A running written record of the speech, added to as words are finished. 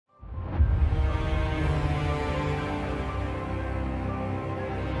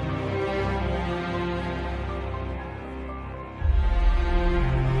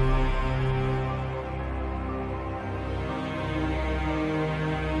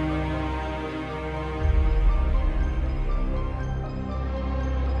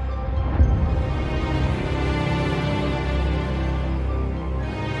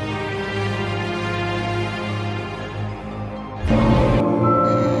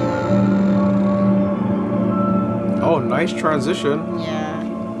Nice transition. Yeah.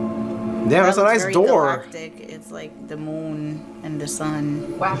 Damn, that's a nice door. Galactic. It's like the moon and the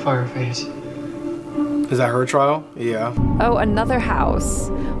sun. Wow. Fire face. Is that her trial? Yeah. Oh, another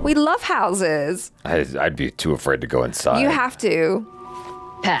house. We love houses. I'd be too afraid to go inside. You have to.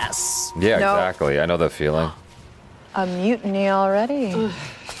 Pass. Yeah, No. exactly. I know the feeling. A mutiny already.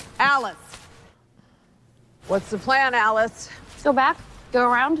 Alice. What's the plan, Alice? Go back, go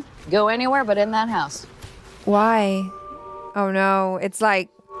around, go anywhere but in that house. Why? Oh no, it's like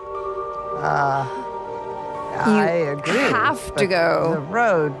I agree. have to go. The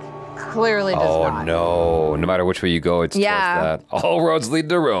road clearly does not. Oh no. No matter which way you go, it's Yeah. towards that. All roads lead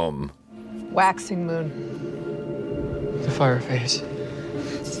to Rome. Waxing moon. The fire face.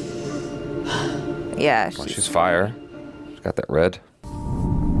 Yeah. Well, she's fire. She's got that red. All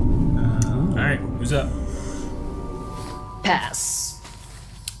right, who's up? Pass.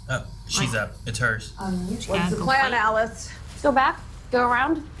 Up. She's up. It's hers. What's the plan, Alice? Go back, go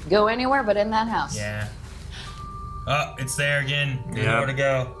around, go anywhere but in that house. Yeah. Oh, it's there again. There's Yeah. nowhere to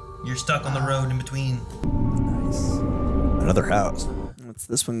go. You're stuck on the road in between. Nice. Another house. What's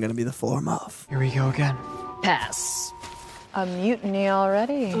this one gonna be the form of? Here we go again. Pass. A mutiny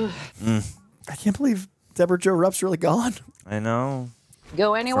already. I can't believe Deborah Jo Rupp's really gone. I know.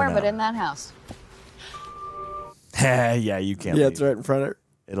 Go anywhere For but now. in that house. Yeah, you can't. Yeah, leave. it's right in front of her.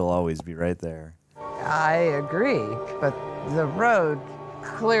 It'll always be right there. I agree, but the road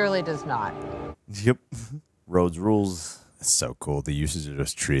clearly does not. Yep. Roads rules. It's so cool. The usage of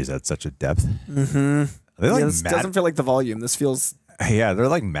those trees at such a depth. Mm-hmm. Are they like this matte? doesn't feel like the volume. This feels... Yeah, they're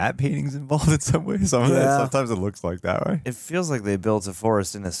like matte paintings involved in some way. Sometimes it looks like that way. It feels like they built a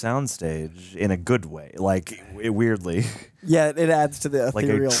forest in a soundstage in a good way. Like, weirdly. Yeah, it adds to the Like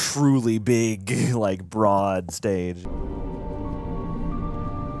ethereal. a truly big, like, broad stage.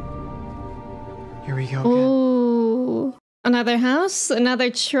 Here we go again. Ooh. Another house? Another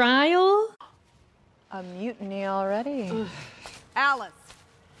trial? A mutiny already. Alice.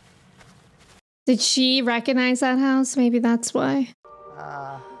 Did she recognize that house? Maybe that's why.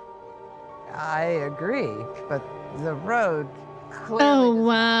 I agree, but the road clearly Oh, does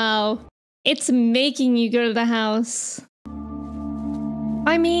wow. It's making you go to the house.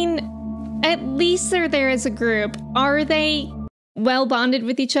 I mean, at least they're there as a group. Are they well bonded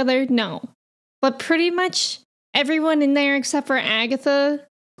with each other? No. But pretty much everyone in there except for Agatha.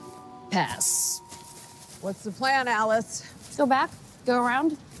 Pass. What's the plan, Alice? Go back, go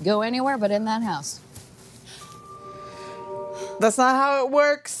around, go anywhere but in that house. That's not how it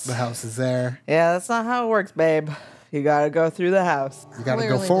works. The house is there. Yeah, that's not how it works, babe. You gotta go through the house. You gotta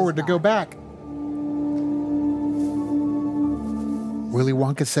Clearly go forward to does go not. back. Willy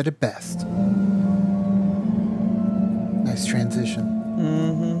Wonka said it best. Nice transition.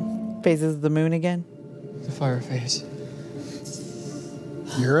 Mm-hmm. Faces the moon again. The fire face.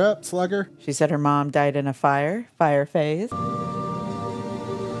 You're up, Slugger. She said her mom died in a fire. Fire phase.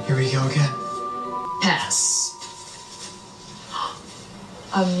 Here we go again. Pass.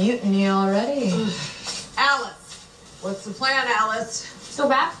 A mutiny already. Alice. What's the plan, Alice? Go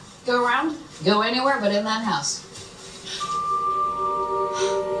back, go around, go anywhere but in that house.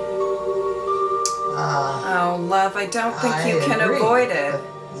 Oh, love, I don't think I you can agree, avoid it.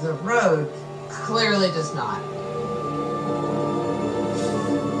 but the road clearly does not.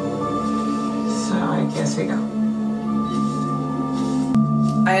 So I guess we go.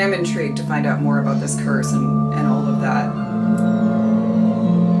 I am intrigued to find out more about this curse and all of that.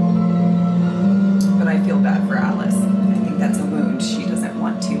 But I feel bad for Alice. I think that's a wound she doesn't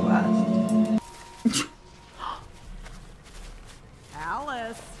want to,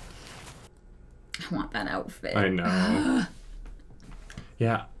 Alice. I want that outfit. I know.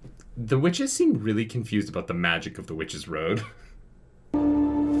 Yeah. The witches seem really confused about the magic of the Witch's Road. So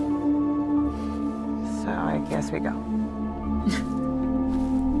I guess we go.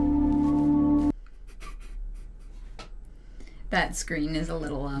 That screen is a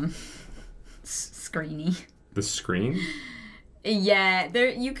little screeny. The screen? Yeah, there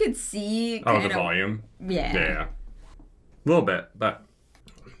you could see. Oh, the volume? Yeah. Yeah. A little bit, but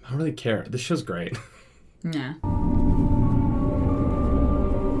I don't really care. This show's great. Yeah.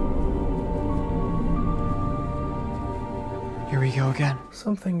 Here we go again.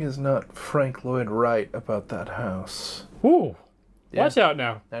 Something is not Frank Lloyd right about that house. Ooh. Yeah. Watch out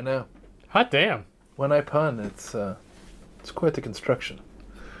now. I know. Hot damn. When I pun, it's quite the construction.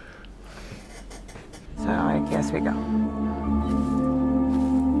 So I guess we go.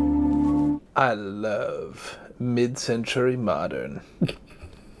 I love mid-century modern.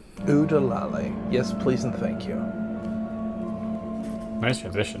 Oodalali. Yes, please and thank you. Nice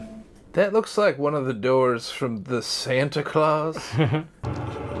transition. That looks like one of the doors from the Santa Claus.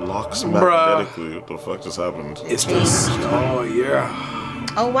 Locks magnetically. What the fuck just happened? It's just. Oh, yeah.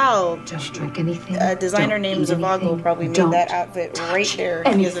 Oh, wow. Don't drink anything. Designer Don't named eat Zavago anything. probably made Don't that outfit right there.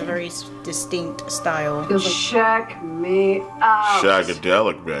 He has a very distinct style. Check me out.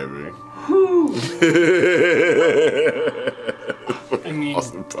 Shagadelic, baby. I mean,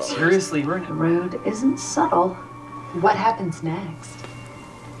 seriously, we're in the road isn't subtle. What happens next?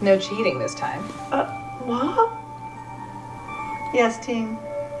 No cheating this time. What? Yes, team.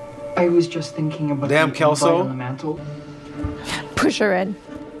 I was just thinking about Damn, the Kelso. invite on the mantle. Push her in.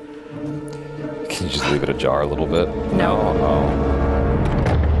 Can you just leave it ajar a little bit? No. Oh.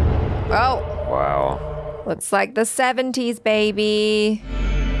 Oh, Wow. looks like the 70s, baby.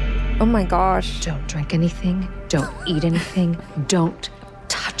 Oh my gosh. Don't drink anything. Don't eat anything. Don't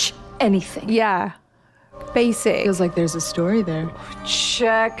touch anything. Yeah. Basic. Feels like there's a story there.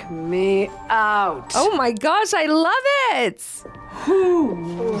 Check me out. Oh my gosh, I love it.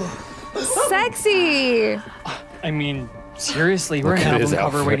 Sexy. I mean, seriously, we're Look an at album his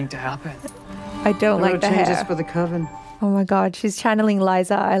cover outfit. waiting to happen. I don't like the changes hair. for the coven. Oh my god, she's channeling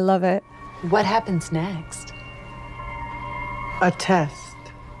Liza. I love it. What happens next? A test.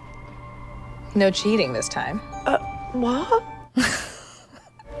 No cheating this time. What?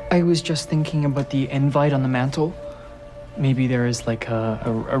 I was just thinking about the invite on the mantle. Maybe there is like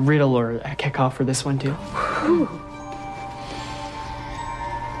a riddle or a kickoff for this one too.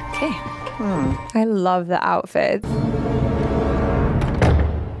 Okay. I love the outfit.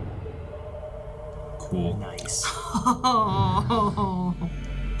 Cool. Nice.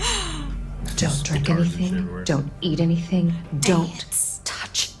 Don't drink anything. Don't eat anything. Don't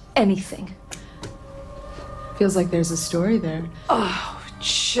touch anything. Feels like there's a story there. Oh,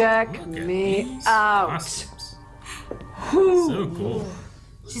 check me out. So cool.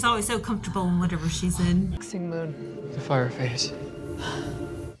 She's always so comfortable in whatever she's in. Mixing moon. The fire phase.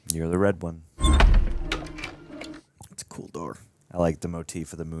 You're the red one. It's a cool door. I like the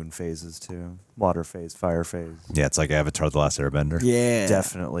motif of the moon phases too. Water phase, fire phase. Yeah, it's like Avatar: The Last Airbender. Yeah.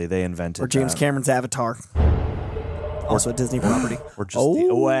 Definitely, they invented. Or James that. Cameron's Avatar. Also a Disney property. Or just the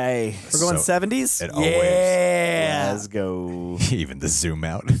away. We're going 70s? It always. Yeah. Let's go. Even the zoom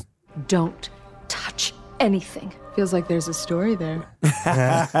out. Don't touch anything. Feels like there's a story there.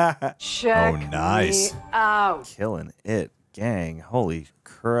 Check Oh, nice. me out. Killing it, gang. Holy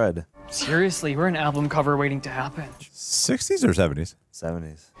crud. Seriously, we're an album cover waiting to happen. 60s or 70s?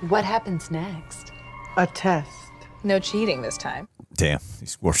 70s. What happens next? A test. No cheating this time. Damn,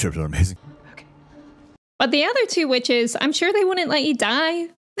 these warships are amazing. But the other two witches, I'm sure they wouldn't let you die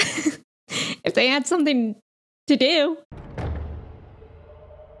if they had something to do.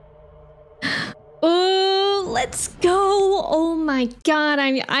 Oh, let's go. Oh my god,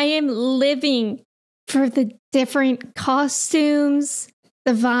 I am living for the different costumes,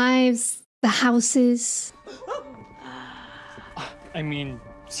 the vibes, the houses. I mean,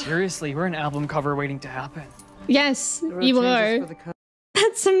 seriously, we're an album cover waiting to happen. Yes, road you changes are. for the co-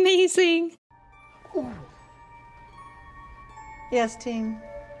 That's amazing. Yes, team.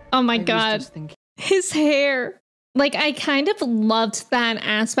 Oh my I was god. just thinking- His hair. Like, I kind of loved that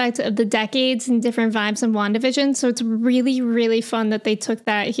aspect of the decades and different vibes in WandaVision, so it's really, really fun that they took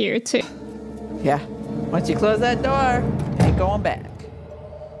that here too. Yeah. Once you close that door, ain't going back.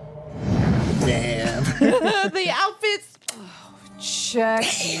 Damn. The outfits. Oh, check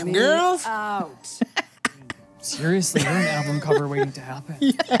me girls. out. Seriously, we're an album cover waiting to happen.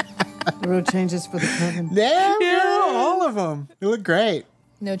 The road changes for the coven. Damn, girl. All of them. You look great.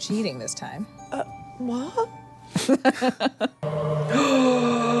 No cheating this time. What?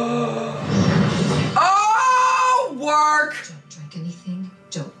 Oh, work! Don't drink anything.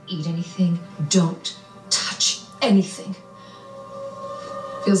 Don't eat anything. Don't touch anything.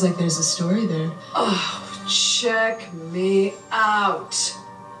 Feels like there's a story there. Oh, check me out.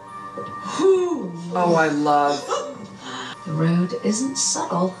 Oh, I love. The road isn't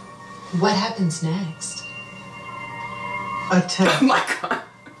subtle. What happens next? A test. Oh my god.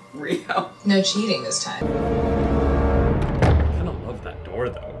 Rio. No cheating this time. I kind of love that door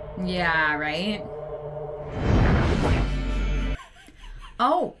though. Yeah, right?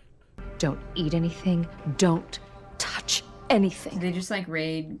 Oh, Don't eat anything. Don't touch anything. did they just like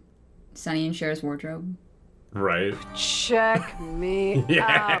raid Sunny and Cher's wardrobe? Right? Check me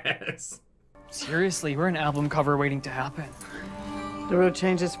out. Yes. Seriously, we're an album cover waiting to happen. The road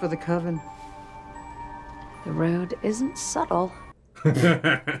changes for the coven. The road isn't subtle.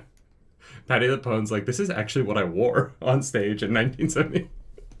 Patty the Pone's like, this is actually what I wore on stage in 1970.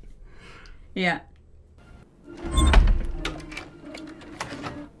 Yeah.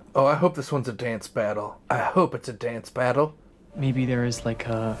 Oh, I hope this one's a dance battle. I hope it's a dance battle. Maybe there is like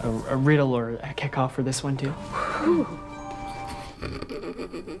a riddle or a kickoff for this one too.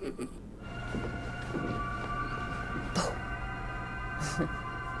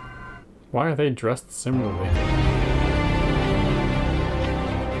 Why are they dressed similarly?